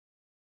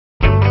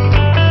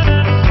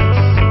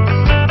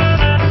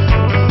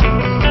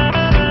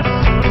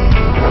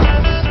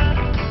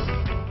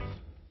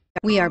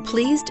We are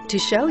pleased to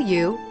show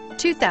you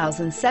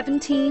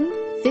 2017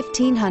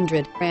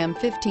 1500. Ram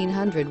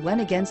 1500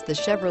 went against the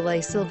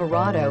Chevrolet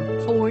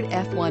Silverado, Ford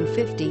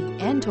F-150,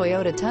 and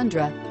Toyota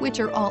Tundra, which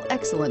are all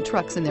excellent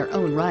trucks in their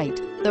own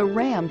right. The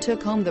Ram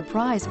took home the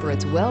prize for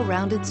its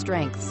well-rounded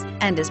strengths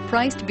and is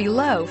priced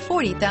below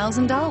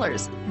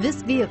 $40,000.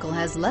 This vehicle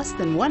has less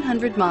than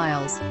 100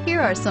 miles.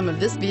 Here are some of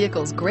this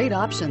vehicle's great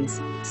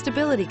options: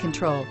 stability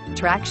control,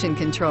 traction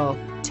control,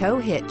 tow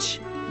hitch,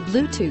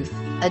 Bluetooth,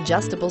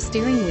 adjustable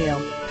steering wheel,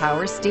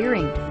 power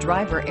steering,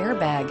 driver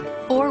airbag,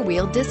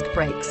 four-wheel disc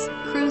brakes,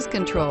 cruise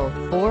control,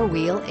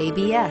 four-wheel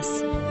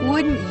ABS.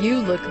 Wouldn't you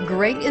look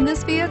great in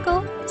this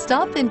vehicle?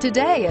 Stop in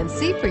today and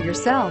see for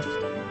yourself.